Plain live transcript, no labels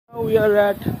We are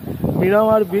at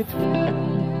Miramar Beach.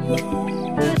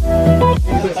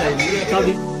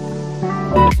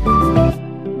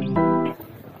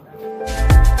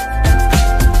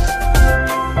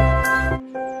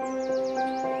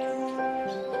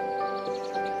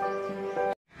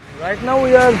 Right now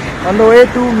we are on the way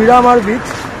to Miramar Beach.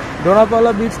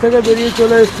 ডোনাপালা beach থেকে বেরিয়ে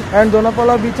চলে এসেছি and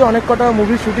ডোনাপালা বিচে অনেক কটা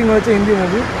মুভি শুটিং হয়েছে, হিন্দি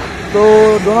মুভি। তো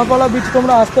ডোনাপালা বিচ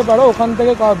তোমরা আসতে পারো, ওখান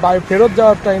থেকে ফেরত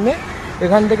যাওয়ার টাইমে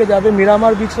এখান থেকে যাবে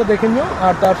মিরামার বিচটা দেখে নিও।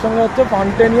 আর তার সঙ্গে হচ্ছে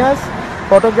ফন্টেনিয়াস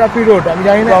ফটোগ্রাফি রোড, আমি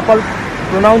জানি না প্রপার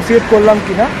প্রোনাউন্সিয়েট করলাম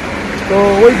কিনা। তো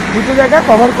ওই দুটো জায়গায়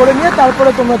কভার করে নিয়ে তারপরে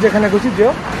তোমরা যেখানে খুশি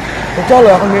যেও। তো চলো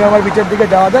এখন মিরামার বিচের দিকে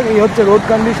যাওয়া যাক। এই হচ্ছে রোড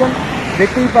কন্ডিশন,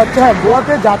 দেখতেই পাচ্ছ। হ্যাঁ,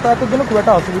 গোয়াতে যাতায়াতের জন্য খুব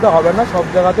একটা অসুবিধা হবে না, সব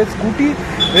জায়গাতে scooty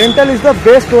rental is the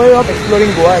best way of exploring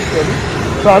Goa actually.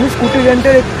 তো আমি স্কুটি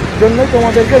রেন্টের জন্যই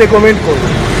তোমাদেরকে রেকমেন্ড করবো।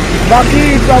 বাকি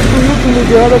ইটস টু ইউ, তুমি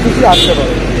যেভাবে খুশি আসতে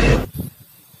পারো।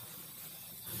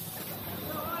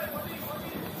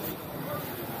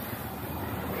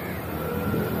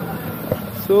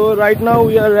 So right now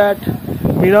we are at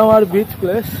Miramar beach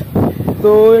place.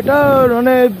 তো এটা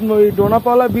মানে ওই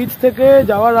ডোনাপালা বিচ থেকে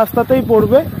যাওয়ার রাস্তাতেই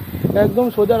পড়বে, একদম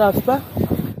সোজা রাস্তা।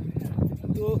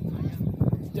 তো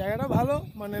জায়গাটা ভালো,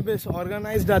 মানে বেশ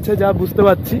অর্গানাইজড আছে যা বুঝতে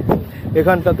পারছি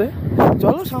এখানটাতে।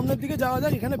 চলো সামনের দিকে যাওয়া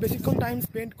যাক, এখানে বেশিক্ষণ টাইম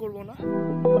স্পেন্ড করবো না।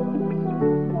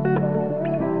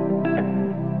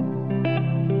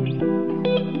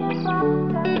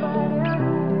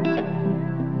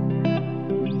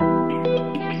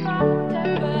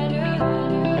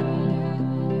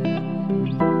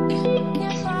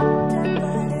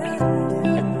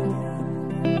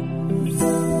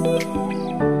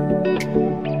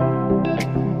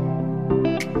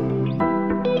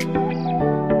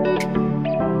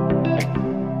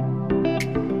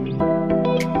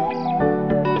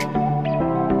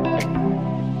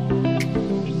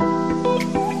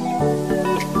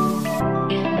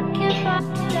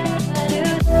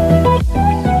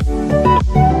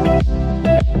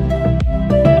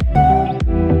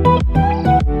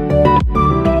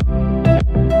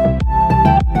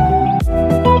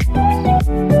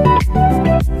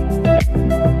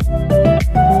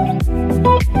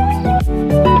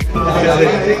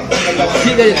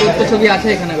 ঠিক আছে, তোর তো ছবি আছে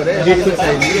এখানে করে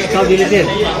সব ডিলিটেড।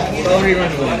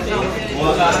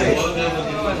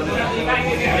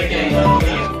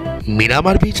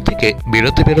 মিরামার বিচ থেকে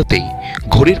বেরোতে বেরোতেই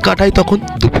ঘড়ির কাঁটায় তখন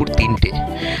দুপুর 3টে,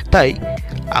 তাই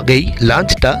আগেই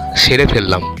লাঞ্চটা সেরে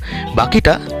ফেললাম,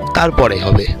 বাকিটা তারপরে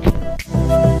হবে।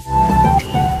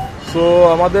 সো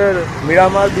আমাদের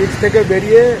মিরামার বিচ থেকে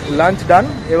বেরিয়ে লাঞ্চ ডান।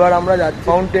 এবার আমরা যাচ্ছি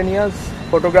ফাউন্টেনিয়াস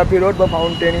ফটোগ্রাফি রোড বা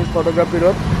ফাউন্টেনিয়াস photography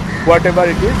road, what ever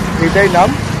it is, এটাই নাম।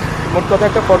 মোট কথা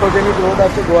একটা ফটোজেনিক রোড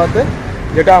আছে গোয়াতে,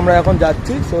 যেটা আমরা এখন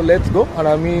যাচ্ছি। So let's go. আর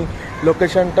আমি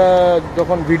লোকেশনটা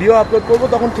যখন ভিডিও আপলোড করবো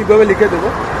তখন ঠিকভাবে লিখে দেবো।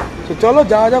 তো চলো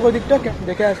যাওয়া যাক, ওই দিকটা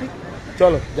দেখে আসি।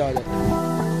 চলো যাওয়া যাক।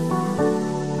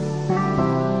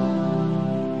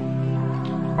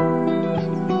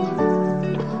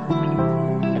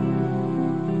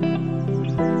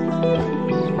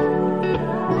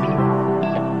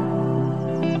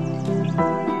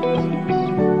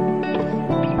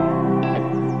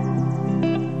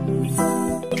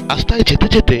 রাস্তায় যেতে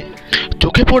যেতে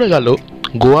চোখে পড়ে গেল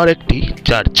গোয়ার একটি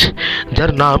চার্চ,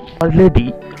 যার নাম hour lady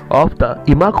of the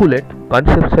immaculate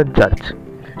conception church.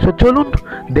 So চলুন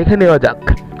দেখে নেওয়া যাক,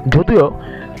 যদিও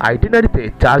আইটিনারিতে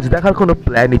চার্চ দেখার কোনো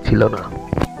প্ল্যানই ছিল না।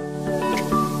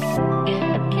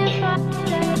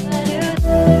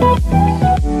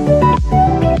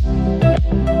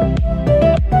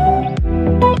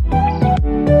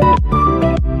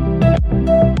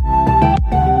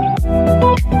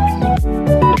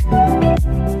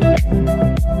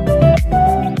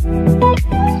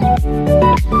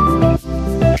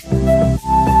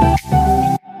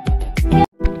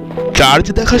 চার্চ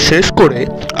দেখা শেষ করে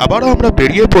আবারও আমরা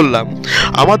বেরিয়ে পড়লাম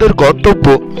আমাদের গন্তব্য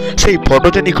সেই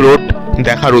ফটোজেনিক রোড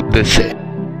দেখার উদ্দেশ্যে।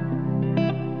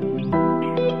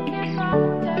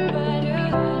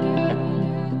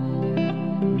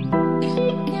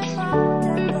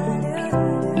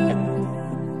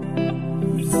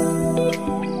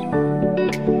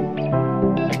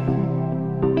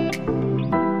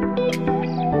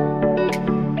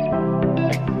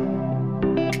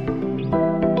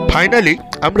 ফাইনালি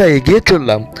আমরা এগিয়ে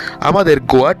চললাম আমাদের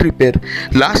গোয়া ট্রিপের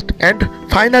last and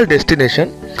final destination,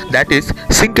 that is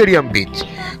সিঙ্কেরিয়াম beach.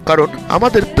 কারণ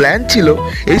আমাদের প্ল্যান ছিল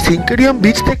এই সিঙ্কেরিয়াম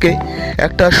বিচ থেকে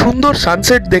একটা সুন্দর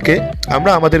সানসেট দেখে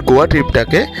আমরা আমাদের গোয়া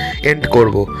ট্রিপটাকে এন্ড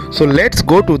করব। So let's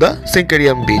go to the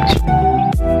সিঙ্কেরিয়াম beach.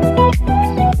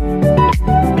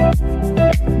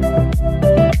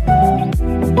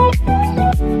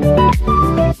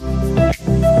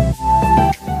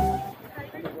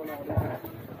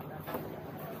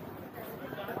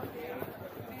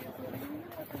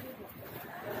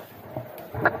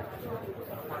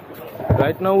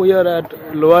 Now we are at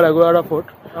lower অ্যাগুয়াডা fort.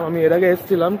 আমি এর আগে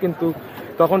এসেছিলাম কিন্তু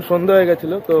তখন সন্ধ্যা হয়ে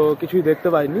গেছিলো, তো কিছুই দেখতে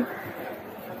পাইনি,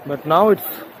 বাট নাও ইটস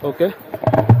ওকে।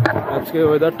 আজকে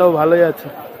ওয়েদারটাও ভালোই আছে,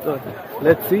 তো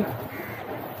লেটস সি।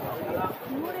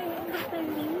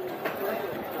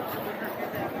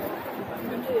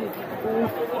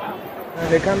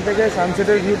 এখান থেকে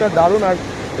সানসেটের ভিউটা দারুণ, আর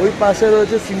ওই পাশে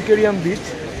রয়েছে সিনকেরিয়াম beach,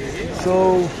 so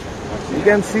you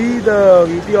can see the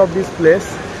beauty of this place.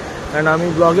 And আমি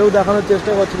ব্লগেও দেখানোর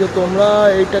চেষ্টা করছি যে তোমরা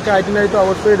এইটাকে আইটিনারিতে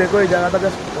অবশ্যই দেখো, এই জায়গাটা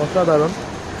জাস্ট অসাধারণ।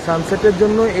 সানসেটের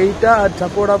জন্য এইটা আর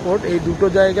ঝাপোড়া পোর্ট এই দুটো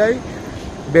জায়গায়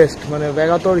বেস্ট, মানে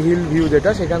ব্যাগাতর হিল ভিউ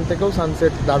যেটা, সেখান থেকেও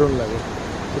সানসেট দারুণ লাগে।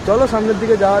 তো চলো সামনের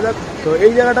দিকে যাওয়া যাক। তো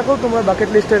এই জায়গাটাকেও তোমরা বাকেট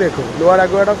লিস্টে রেখো, লোয়ার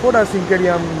অ্যাগুয়াডা ফোর্ট আর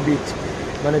সিনকেরিয়াম বিচ।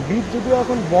 মানে বিচ যদিও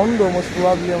এখন বন্ধ, মোস্ট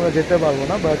প্রবাবলি আমরা যেতে পারবো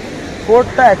না, বাট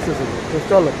ফোর্টটা অ্যাক্সেসিবল। তো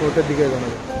চলো ফোর্টের দিকে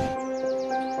জানাবো।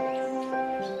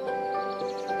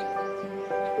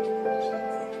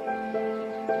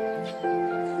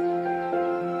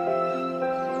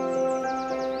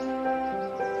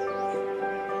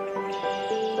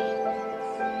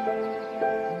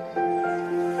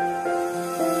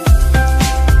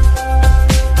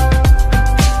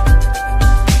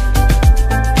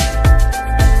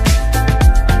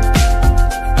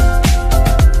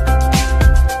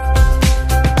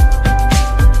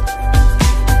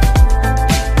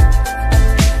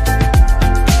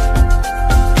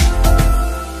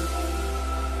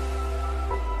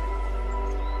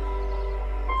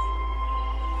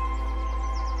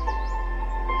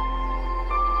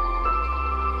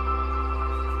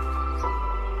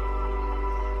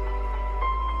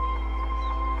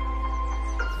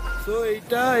 তো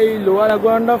এইটা এই লোয়ার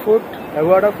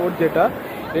অ্যাগুয়াডা ফোর্ট যেটা,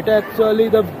 এটা actually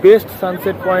the best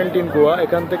sunset point in Goa.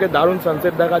 এখান থেকে দারুণ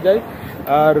সানসেট দেখা যায়।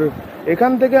 আর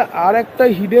এখান থেকে আর একটা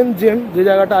হিডেন জেম যে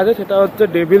জায়গাটা আছে সেটা হচ্ছে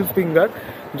ডেভিলস ফিঙ্গার।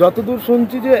 যতদূর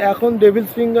শুনছি যে এখন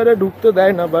ডেভিলস ফিঙ্গারে ঢুকতে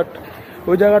দেয় না, বাট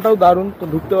ওই জায়গাটাও দারুণ। তো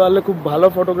ঢুকতে পারলে খুব ভালো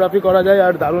ফটোগ্রাফি করা যায়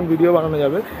আর দারুণ ভিডিও বানানো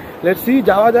যাবে। লেটস সি,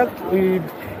 যাওয়া যাক ওই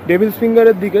ডেভিলস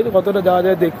ফিঙ্গারের দিকে, কতটা যাওয়া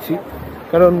যায় দেখছি,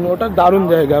 কারণ ওটা দারুণ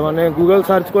জায়গা। মানে গুগল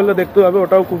সার্চ করলে দেখতে পাবে,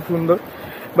 ওটাও খুব সুন্দর,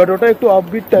 বাট ওটা একটু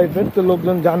অফবিট টাইপের, তো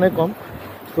লোকজন জানে কম।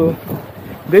 তো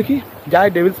দেখি যাই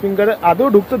ডেভিলস ফিঙ্গারে, আদৌ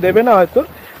ঢুকতে দেবে না হয়তো,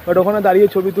 বাট ওখানে দাঁড়িয়ে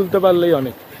ছবি তুলতে পারলেই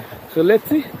অনেক। সো লেটস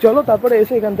সি, চলো তারপরে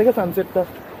এসে এখান থেকে সানসেটটা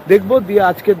দেখবো, দিয়ে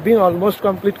আজকের দিন অলমোস্ট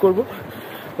কমপ্লিট করব।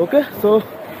 ওকে, সো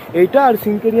এইটা আর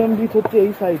সিনকেরিয়াম বিচ হচ্ছে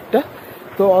এই সাইডটা।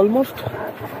 তো অলমোস্ট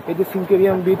এই যে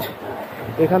সিনকেরিয়াম বিচ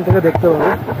এখান থেকে দেখতে পাবে,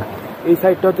 এই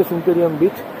সাইডটা হচ্ছে সিনকেরিয়াম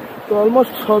বিচ। তো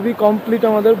অলমোস্ট সবই কমপ্লিট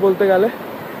আমাদের বলতে গেলে,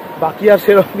 বাকি আর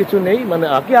সেরকম কিছু নেই। মানে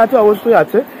বাকি আছে, অবশ্যই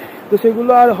আছে, তো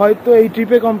সেগুলো আর হয়তো এই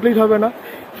ট্রিপে কমপ্লিট হবে না।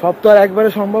 সব তো আর একবারে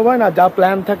সম্ভব হয় না, যা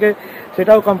প্ল্যান থাকে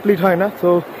সেটাও কমপ্লিট হয় না। তো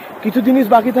কিছু জিনিস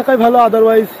বাকি থাকাই ভালো,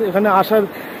 আদারওয়াইজ এখানে আসার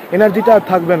এনার্জিটা আর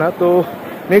থাকবে না। তো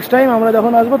নেক্সট টাইম আমরা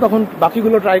যখন আসবো তখন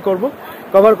বাকিগুলো ট্রাই করব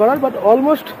কভার করার। But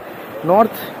almost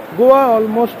north Goa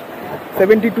almost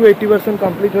 70-80%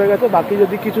 complete হয়ে গেছে। বাকি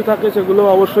যদি কিছু থাকে সেগুলো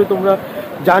অবশ্যই তোমরা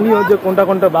জানিও যে কোনটা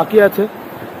কোনটা বাকি আছে।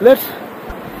 Let's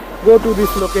go to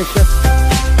this location.